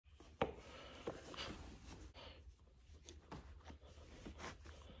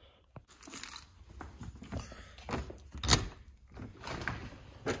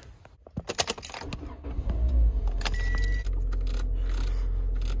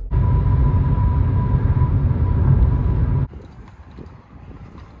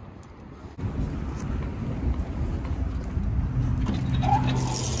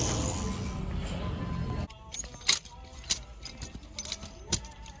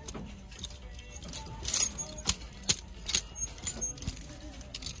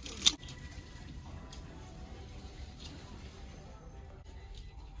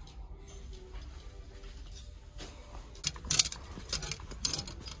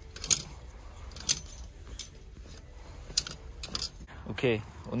오케이,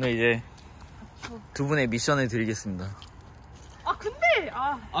 오늘 이제 두 분의 미션을 드리겠습니다.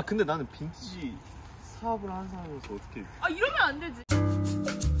 근데 나는 빈티지 사업을 하는 사람으로서 어떻게 이러면 안 되지.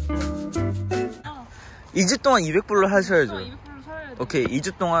 2주 동안 200불로 하셔야죠. 200불로 사야 돼. 오케이,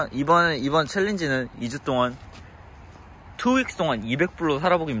 2주 동안 이번 챌린지는 2주 동안 2weeks 동안 200불로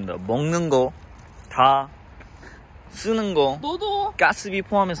살아보기입니다. 먹는 거 다 쓰는 거 너도 가스비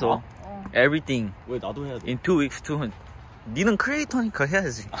포함해서 everything 왜 나도 해야 돼? in 2weeks 200. 니는 크리에이터니까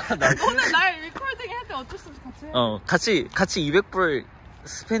해야지. 오늘 날 리코딩 할 때 어쩔 수 없이 같이 해. 같이 200불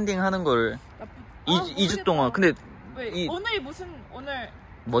스펜딩 하는 거를 2주 동안. 근데 왜? 오늘이 무슨 오늘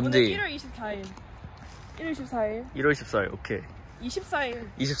먼데이. 오늘 1월 24일 1월 24일 1월 14일. 오케이, 24일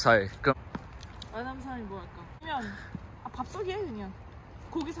 24일. 그럼 안 하는 사람이 뭐 할까? 그냥 밥쏘기 해. 그냥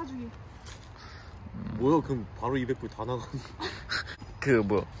고기 사주기. 뭐야, 그럼 바로 200불 다 나가는.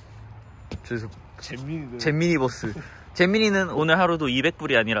 저기서 잼민이들. 잼민이 버스. 잼민이는 오늘 하루도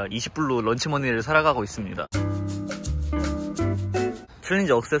 200불이 아니라 20불로 런치머니를 살아가고 있습니다.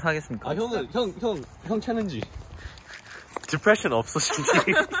 챌린지 억셋 하겠습니까? 형은 형 챌린지. 디프레션 없어지기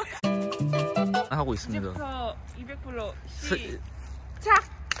하고 있습니다. 이제부터 200불로 시작.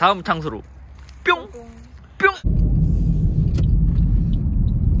 다음 장소로 뿅! 뿅!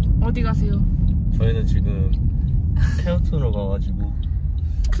 어디 가세요? 저희는 지금 케어톤으로 가가지고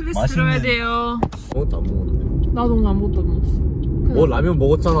클래스 들어야 돼요. 아무것도 안 먹었는데. 나도 오늘 아무것도 안 먹었어. 라면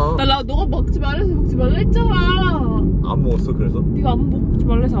먹었잖아. 너가 먹지 말래서 먹지 말라 했잖아. 안 먹었어, 그래서? 네가 안 먹지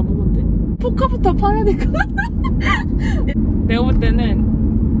말래서 안 먹었는데. 포카부터 팔아니까. 내가 볼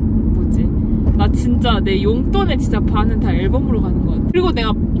때는 뭐지? 나 진짜 내 용돈의 진짜 반은 다 앨범으로 가는 것 같아. 그리고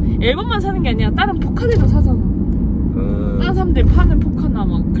내가 앨범만 사는 게 아니라 다른 포카들도 사잖아. 다른 사람들 파는 포카나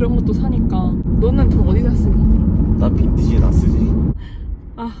막 그런 것도 사니까. 너는 돈 어디다 쓰니? 나 빈티지에 나 쓰지.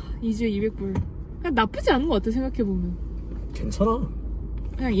 2주에 200불. 그냥 나쁘지 않은 것 같아, 생각해보면. 괜찮아.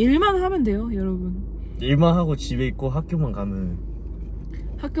 그냥 일만 하면 돼요, 여러분. 일만 하고 집에 있고 학교만 가면.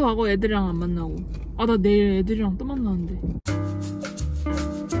 학교 가고 애들이랑 안 만나고. 나 내일 애들이랑 또 만나는데.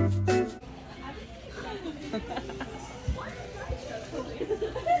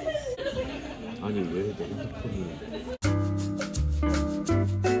 아니, 왜 내 핸드폰이.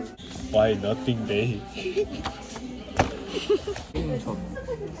 Why nothing day?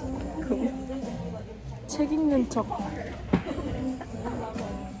 책 읽는 척.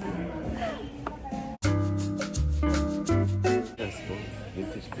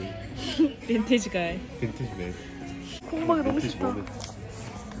 빈티지 가이. 빈티지 맨. 콩박이 너무 싫다.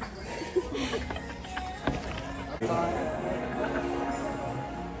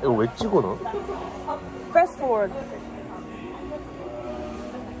 이거 왜 찍어놔? Fast forward.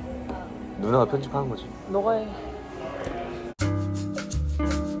 누나가 편집하는 거지. 너가 해.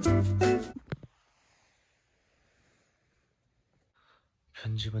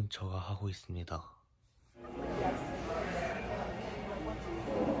 편집은 저가 하고 있습니다.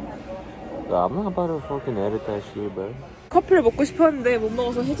 I'm not about to fucking edit that shit, bro. 커피를 먹고 싶었는데 못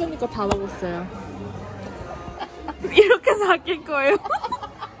먹어서 혜전이 거 다 먹었어요. 이렇게 해서 아낄 거예요.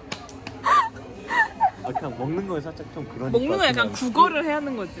 그냥 먹는 거에 살짝 좀 그러니까. 먹는 거 약간 국어를 해야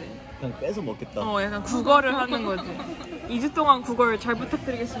하는 거지. 그냥 빼서 먹겠다. 약간 국어를 하는 거지. 2주 동안 국어를 잘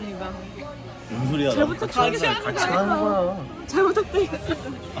부탁드리겠습니다. 무슨 소리야? 잘 부탁드리겠습니다. 같이 하는 거야. 잘 부탁드리겠습니다.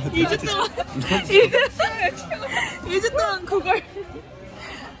 2주 동안 2주 동안 국어를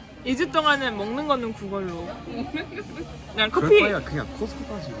 2주 동안은 먹는 거는 국어로. 난 커피. 그럴 바에야 그냥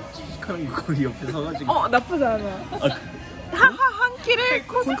코스코 가지고 취직하는 거 거기 옆에 서가지고. 나쁘지 않아. 한 끼를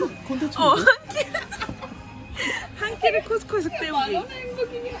코스코. 콘텐츠. 한 끼를 코스코에서 때우기.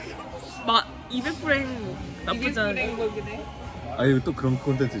 200불의 행복. 나쁘지 않아. 아니 또 그런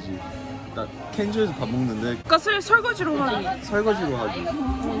콘텐츠지. 나 캔주에서 밥 먹는데. 그러니까 설거지로 하기. 설거지로 하기.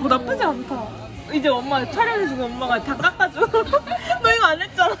 나쁘지 않다. 이제 엄마 촬영해주고 엄마가 다 깎아줘. 너 이거 안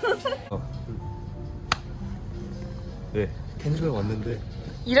했잖아. 네, 캔주에 왔는데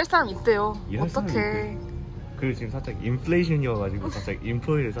일할 사람 있대요. 일할 사람이 어떡해. 그리고 지금 살짝 인플레이션이어가지고 살짝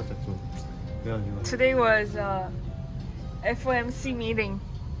인프레를 살짝 좀 그래가지고. Today was FOMC meeting.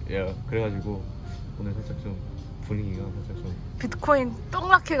 야, 그래가지고 오늘 살짝 좀 분위기가 살짝 좀. 비트코인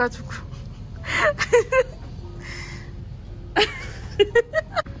똥락해가지고.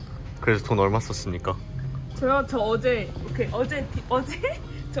 그래서 돈 얼마 썼습니까? 저 어제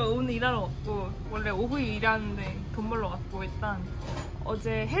저 오늘 일하러 왔고 원래 오후 일하는데 돈 벌러 왔고 일단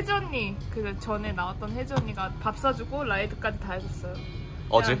어제 혜지 언니 그 전에 나왔던 혜지 언니가 밥 사주고 라이드까지 다 해줬어요.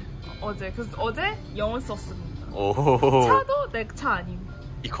 어제? 어제. 그래서 어제 영어 썼습니다. 오. 차도 내 차 아님.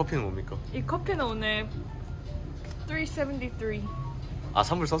 이 커피는 뭡니까? 이 커피는 오늘 373. 아,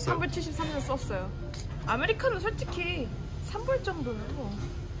 선물 썼어요? 373원 썼어요. 아메리카노 솔직히 3불 정도는 뭐.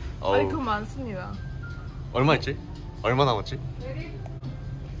 어우. 아니 그거 많습니다. 얼마 있지? 얼마 남았지?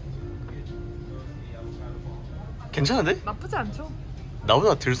 괜찮은데? 나쁘지 않죠?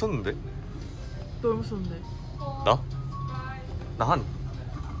 나보다 덜 썼는데? 너 얼마 썼는데? 나? 나 한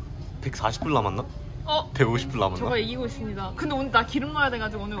 140불 남았나? 150불 남았나? 저거 이기고 있습니다. 근데 오늘 나 기름 넣어야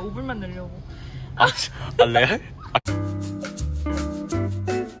돼가지고 오늘 5불만 넣으려고. 레알?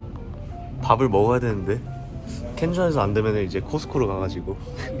 밥을 먹어야 되는데 캔전에서 안 되면 이제 코스코로 가가지고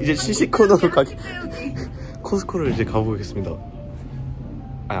이제 시식 코너로 가기 코스코를 이제 가보겠습니다.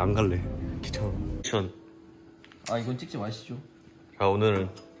 아니 안 갈래. 귀찮아. 아 이건 찍지 마시죠. 자 오늘은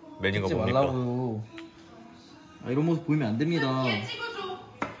메뉴가 찍지 뭡니까? 말라고요. 아 이런 모습 보이면 안 됩니다.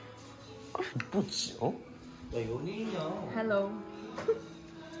 뭐지? 어? 나 연예인이야. Hello.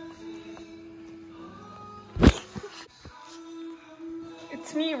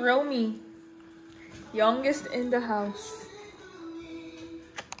 It's me, Romy. Youngest in the house.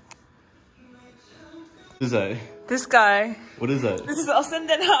 What is that? This guy. What is that? This is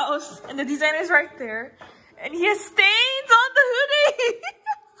Ascendant House, and the designer's right there. And he has stains on the hoodie!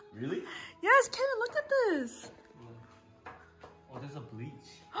 Really? Yes, Kevin, look at this. Oh, there's a bleach.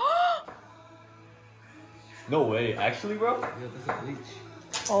 No way. Actually, bro? Yeah, there's a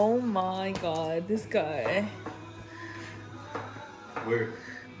bleach. Oh my god, this guy. Where?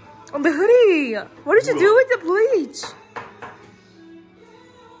 On the hoodie! What did you do with the bleach?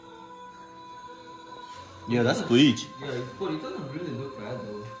 Yeah, that's bleach. Yeah, but it doesn't really look bad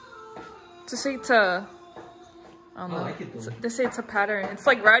though. To say it's a... I don't know. I like it though. They say it's a pattern. It's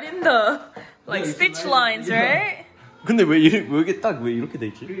like right in the like Yeah, stitch it's lines, yeah. right? 근데 왜 이게 딱 왜 이렇게 돼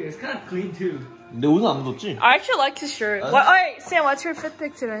있지? It's kind of clean too. 내 옷은 안 묻었지? I actually like his shirt. What, alright, Sam, what's your fit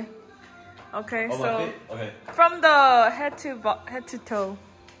pick today? Okay, Oh, so my fit? Okay. from the head to toe.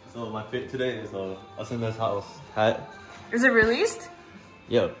 So my fit today is Ascendant's house hat. Is it released?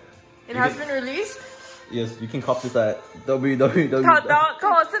 Yeah. It has been released? Yes, you can cop this at www.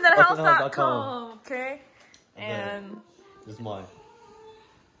 .com. Okay. And This is mine.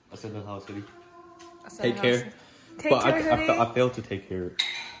 Ascendant house hoodie. Ascendant Take care. House. Take But care, hoodie. I failed to take care.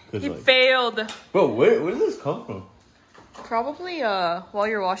 He failed. Bro, where did this come from? Probably while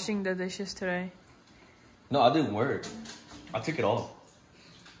you're washing the dishes today. No, I didn't wear it. I took it off.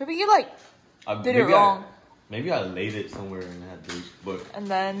 Maybe you like did it maybe wrong. Maybe I laid it somewhere and had bleach. But And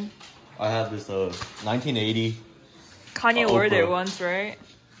then I have this 1980. Kanye wore it Oprah. once, right?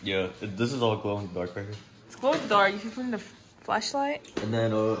 Yeah, this is all glow in the dark right here. It's glow in the dark. If you put in the flashlight. And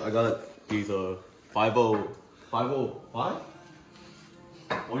then I got these 505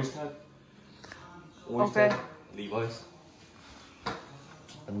 orange tag. Orange Okay. tag, Levi's.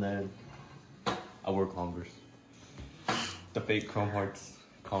 And then I wear Converse. The fake Chrome Hearts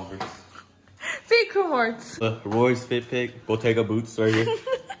Converse. Fake hearts. The Roy's Fit Pick Bottega boots right here.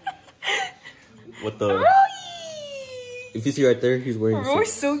 With the Roy! if you see right there, he's wearing a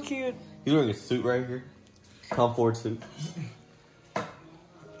Roy's suit. so cute. He's wearing a suit right here. Tom Ford suit.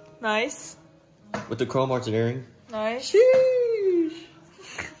 Nice. With the Chrome Hearts earring. Nice. Sheesh.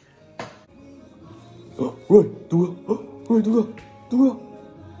 Roy, 누구야? Roy, 누구야?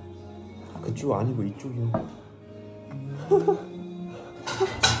 그쪽 아니고 이쪽이요.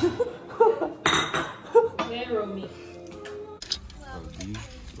 Yeah, Romy. These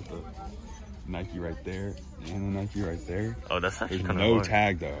with the Nike right there and the Nike right there. Oh, that's actually There's kind of no hard.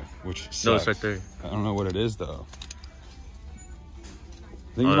 tag though, which sucks. No, it's right there. I don't know what it is though.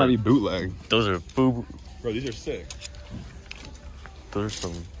 I think it might be bootleg. Those are boo. Bro, these are sick. Those are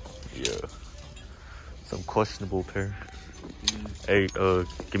some, some questionable pair. Hey,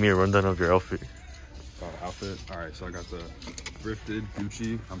 give me a rundown of your outfit. Outfit. All right, so I got the thrifted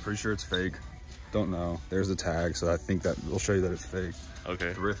Gucci. I'm pretty sure it's fake. Don't know. There's the tag, so I think that will show you that it's fake.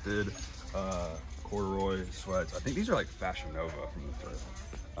 Okay. Thrifted, corduroy sweats. I think these are like Fashion Nova from the thrift.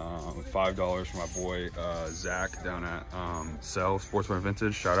 $5 for my boy Zach down at Sell Sportswear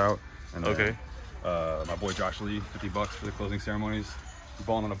Vintage. Shout out. And then, Okay. my boy Josh Lee, $50 for the closing ceremonies. I'm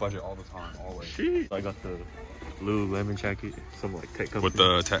balling on a budget all the time, always. Jeez. I got the Lululemon jacket, some like tech company. With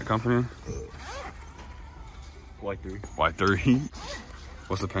the tech company? Y3. Y3.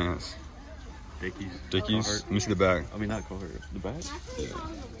 What's the pants? Dickies. Dickies? Carhartt. Let me see the bag. I mean, not Carhartt. The bag?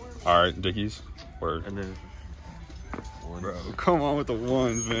 All right, Dickies. Word. And then one. Bro, come on with the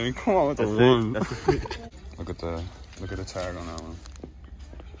ones, man. Come on with the That's ones. it. That's it. Look at the tag on that one.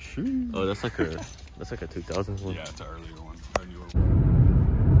 Shoot. Oh, that's like a 2000 one. Yeah, it's an earlier one. A newer one.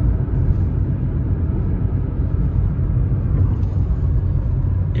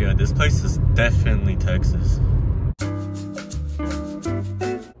 Yeah, this place is definitely Texas.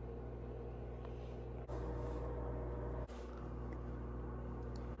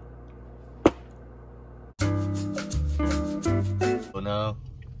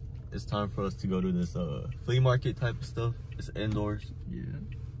 it's time for us to go to this flea market type of stuff. It's indoors. Yeah.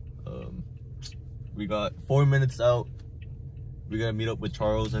 We got 4 minutes out. We're gonna meet up with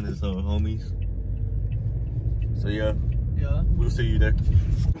Charles and his homies. So yeah, we'll see you there.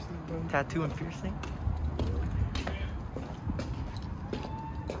 Tattoo and piercing.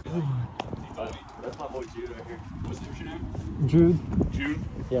 That's my boy Jude right here. What's your name? Jude. Jude?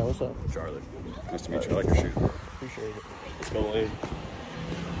 Yeah, what's up? Charlie. Nice to meet you. I like your shoe. Appreciate it. Let's go in.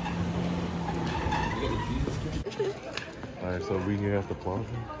 Alright, so we here at the plaza.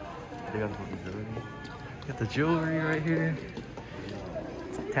 They got the jewelry. Got the jewelry right here.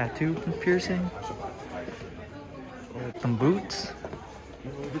 Tattoo and piercing. Some boots.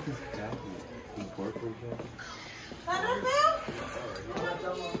 Look at this jacket. This corporate jacket.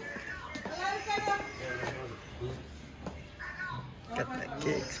 Got the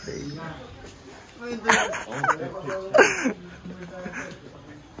kicks, baby.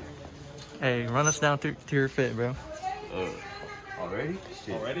 Hey, run us down to your fit, bro. Already?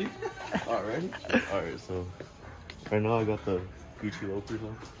 Shit. Already? Already? Alright, so right now I got the Gucci loafers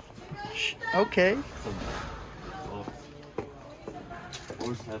on. Okay.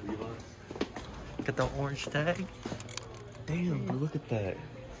 Orange tab Levi's. Got the orange tag. Damn, bro, look at that.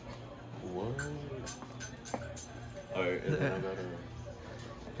 What? Alright, and then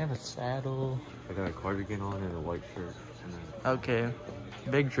I have a saddle. I got a cardigan on and a white shirt. Okay.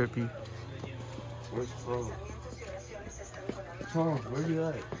 Big drippy. Where's Charles? Charles, where you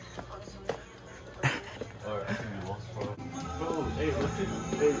at? Alright, I think we lost Charles. Bro, hey, let's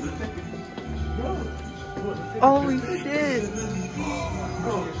take it. Bro, Holy shit!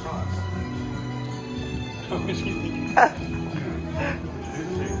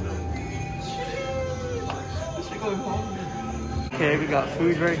 Okay, we got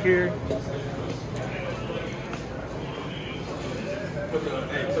food right here.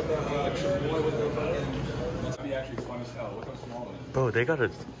 Bro, they got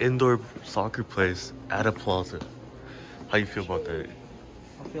an indoor soccer place at a plaza. How you feel about that?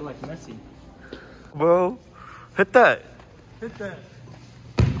 I feel like Messi. Bro, hit that. Hit that.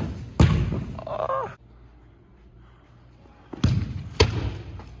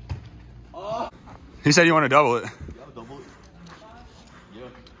 He said you want to double it. Double it.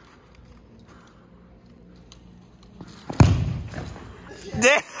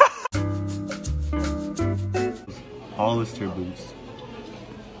 Yeah. Hollister boots.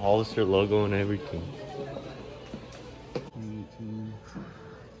 Hollister logo and everything.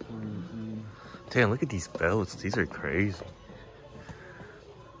 Damn, look at these belts. These are crazy.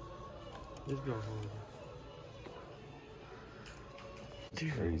 Dude,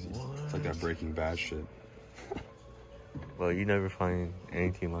 crazy. It's like that Breaking Bad shit. Well, you never find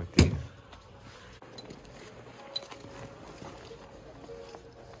anything like these.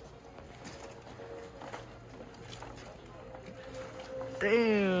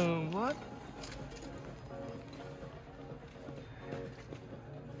 Damn, what?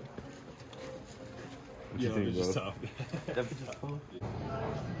 What you think, bro? Tough. That bitch is tough.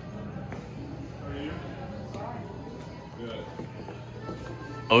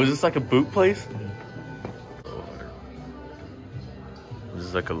 Oh, is this like a boot place? This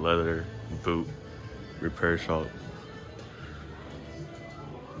is like a leather boot repair shop.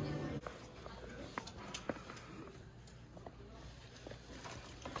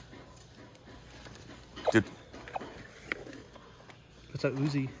 Dude, What's that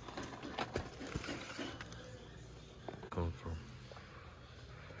Uzi? going from?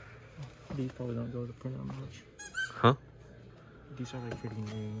 These probably don't go to print out much. Huh? These are like pretty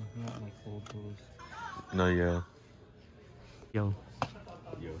new, not like old clothes. No, yeah. Yo.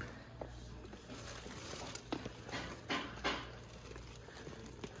 Yo.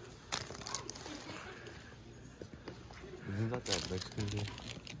 Isn't that Mexican dude?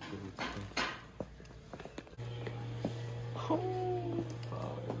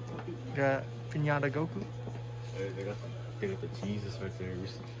 Got Pinata Goku. Hey, they got the Jesus right there.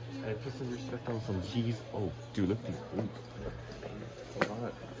 Hey, put some respect on some cheese. Oh, dude, look at these boots.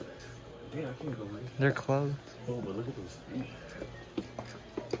 What? Yeah, I can't go in. They're closed. Oh, but look at those feet.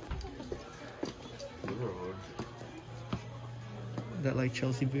 Those are hard. That like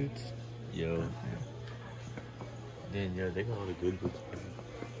Chelsea boots. Yo. Then, yeah, they got all the good boots.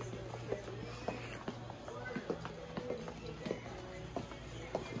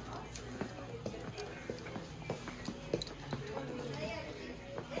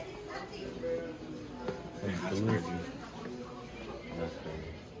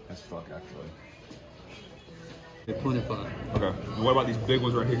 That's fuck, actually. They're 25. Okay. And what about these big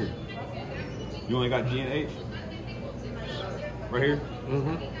ones right here? You only got G and H? Right here?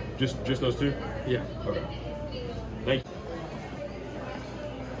 Mm-hmm. Just those two? Yeah. Okay. Thank you.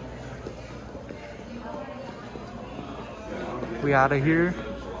 We out of here.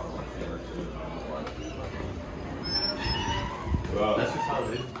 That's just how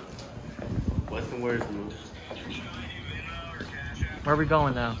it is. Western wears rules. Where are we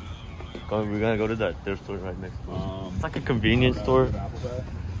going now? We're gonna go to that thrift store right next door. It's like a convenience store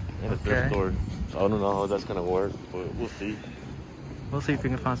and a thrift store. I don't know how that's gonna work, but we'll see. We'll see if we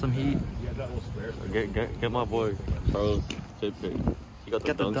can find some heat. Get my boy Charles Pitt. He got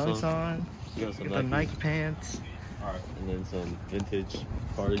Get the dunks on. He got some Get the Nike pants. All right. and then some vintage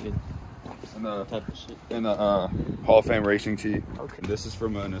cardigan And the type of shit. and the Hall of Fame racing tee. Okay. This is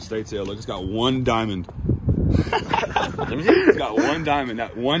from an estate sale. Look, it's got one diamond. Let me see. It's got one diamond.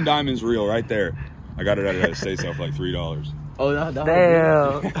 That one diamond's real right there. I got it at an estate sale for like $3. Oh, that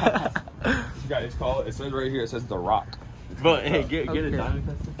Damn. It's called. It says right here. It says The Rock. But hey, get a Okay. diamond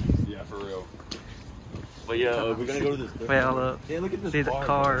tester. Yeah, for real. But yeah, we're gonna go to this. Wait, hold up. Yeah, look at this See the car.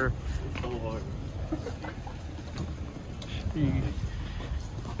 car. So hard.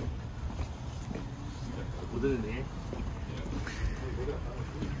 Was it in there?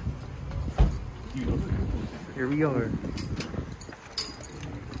 Here we are.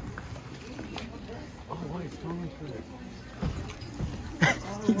 Oh, why it's totally good.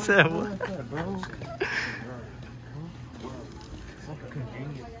 He said what? What's that, bro? It's like a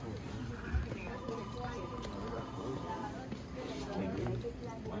convenience store.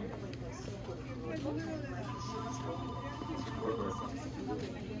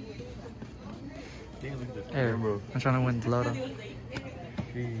 Hey, I'm trying to win the lotto.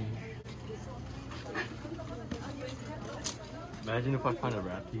 Imagine if I find a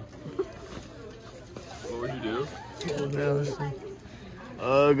rap piece. What would you do?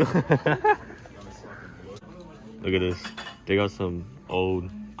 Look at this. They got some old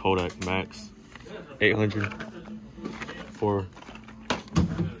Kodak Max 800 for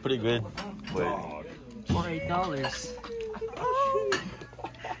pretty good. But For $8.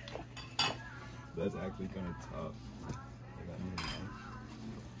 That's actually kind of tough.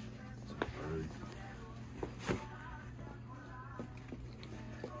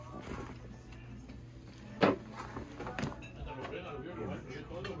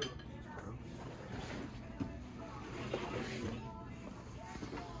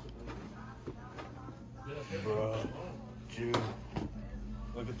 bro, June,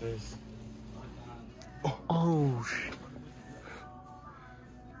 look at this. Oh, shit.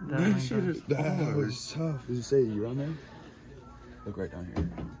 That was tough. Does it say you on there? Look right down here.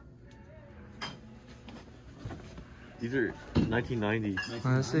 These are 1990s.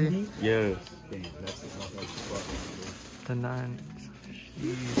 Wanna see? Yes. Damn, that's the toughest. The 9.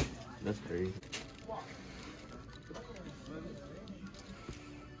 That's crazy.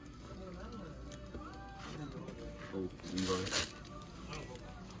 Oh, Levi.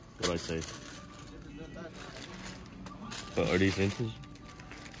 What do I say? But are these vintage?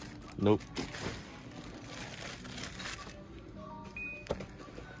 Nope.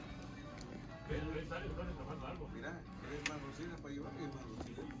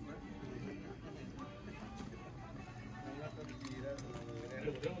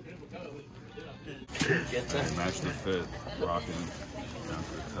 Match the fit, rocking down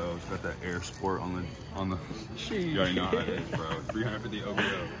to the toe. It's got that Air Sport on the. You already know how it is, bro. 350 OBO.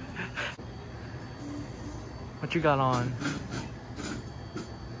 What you got on?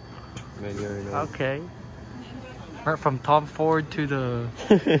 Man, you already know. Okay. Right from Tom Ford to the...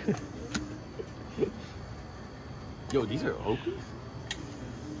 Yo, these are Oakleys?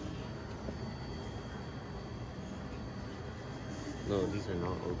 No, these are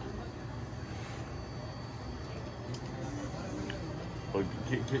not Oakleys. Oh,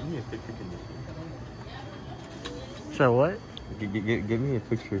 get me a picture condition. So what? Get me a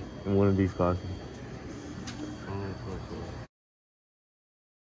picture in one of these glasses.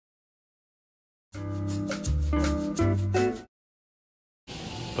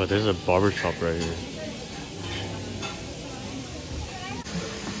 But there's a barber shop right here.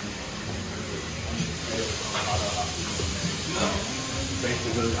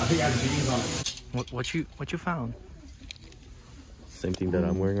 What you found? Same thing that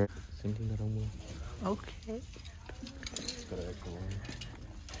I'm wearing. Same thing that I'm wearing. Okay. Just got an extra one.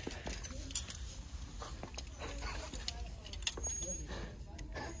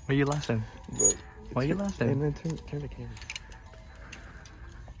 Why you laughing? Bro, Why you laughing? Hey man, turn the camera.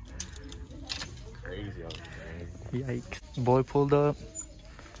 Crazy out there. Yikes. Boy pulled up.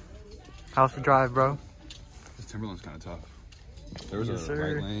 How's the drive, bro? This Timberland's kind of tough. There was Yes, a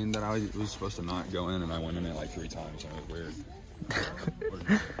sir. right lane that I was supposed to not go in, and I went in it like 3 times, and it was weird.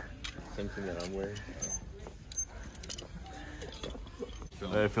 same thing that I'm wearing.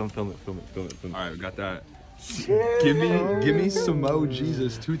 Film. Film it. All right, we got that. Give me Samo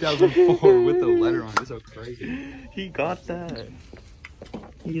Jesus 2004 with the letter on it. It's so crazy. He got that.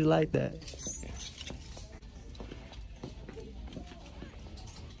 He like that.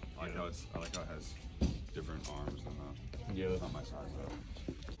 I like how it has different arms than the. Yeah. It's not my size though.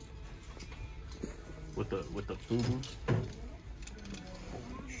 With the FUBU.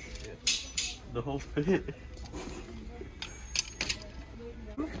 The whole fit.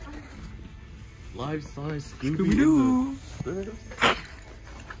 Life size Scooby-Doo.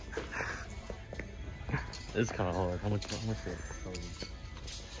 It's kind of hard. How much?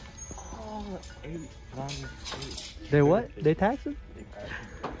 Oh, $8. They what? They tax it?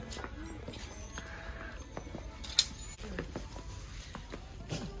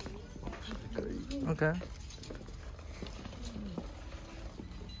 Okay.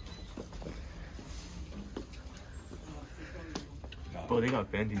 Oh, they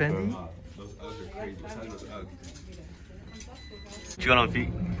got Fendi. Fendi? Those Uggs are crazy. Besides those Uggs. What you got on feet?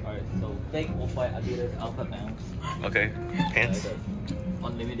 Alright, so fake off-white Adidas Alpha Bounce. Okay. Pants?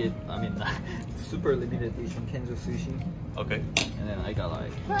 Unlimited, super limited edition Kenzo Sushi. Okay. And then I got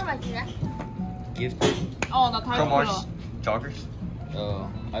like 포함할게요. gifted. 나 다이어트 몰라. Joggers?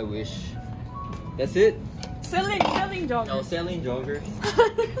 I wish. That's it? 셀링 job. No, selling joggers.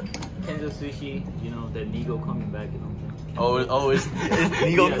 Kenzo Sushi, the Nigo coming back, Oh, it's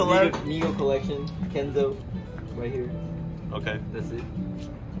Nigo collab? Nigo collection, Kenzo, right here. Okay. That's it.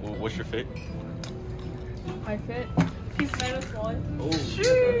 What's your fit? I fit. Piece -1. Oh,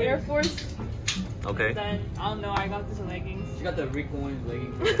 Air Force. Okay. Then, I don't know, I got these leggings. she got the Rick Owens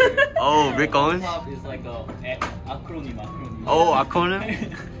leggings. Oh, Rick Owens? top is like a acronym. Oh,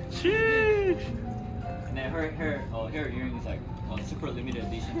 acronym? Sheesh. And then her earring is like a super limited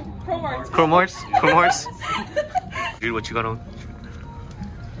edition. Chrome Arts. Chrome Hearts? Dude, what you got on?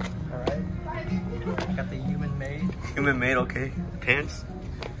 Alright. Got the human made. Human made, okay. Pants?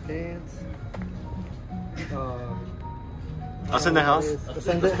 Pants. Us in the house?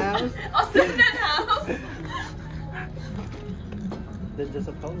 Ascendant house. Ascendant house. Then just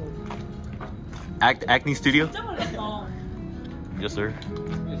a polo. Acne Studio? 진짜 멀었어. Yes, sir.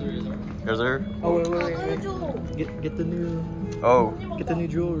 Yes, sir. Yes, sir. Oh, wait. 해줘. Get the new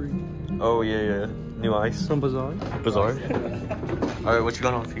jewelry. Oh, yeah. New ice. From Bazaar. Alright, what you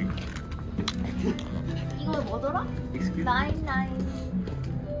got on feet? 이거 뭐더라? Excuse me.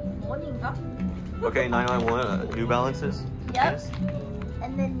 991인가? Okay, 991 New Balances. Yep.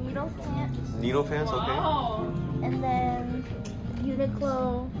 And then needle pants. Needle pants, okay. Wow. And then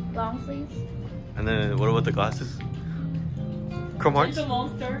Uniqlo long sleeves. And then what about the glasses? Chrome Hearts? Gentle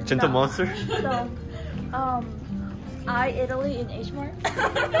Monster. Gentle No. Monster? So, Italy in H Mart.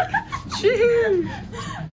 Jeez.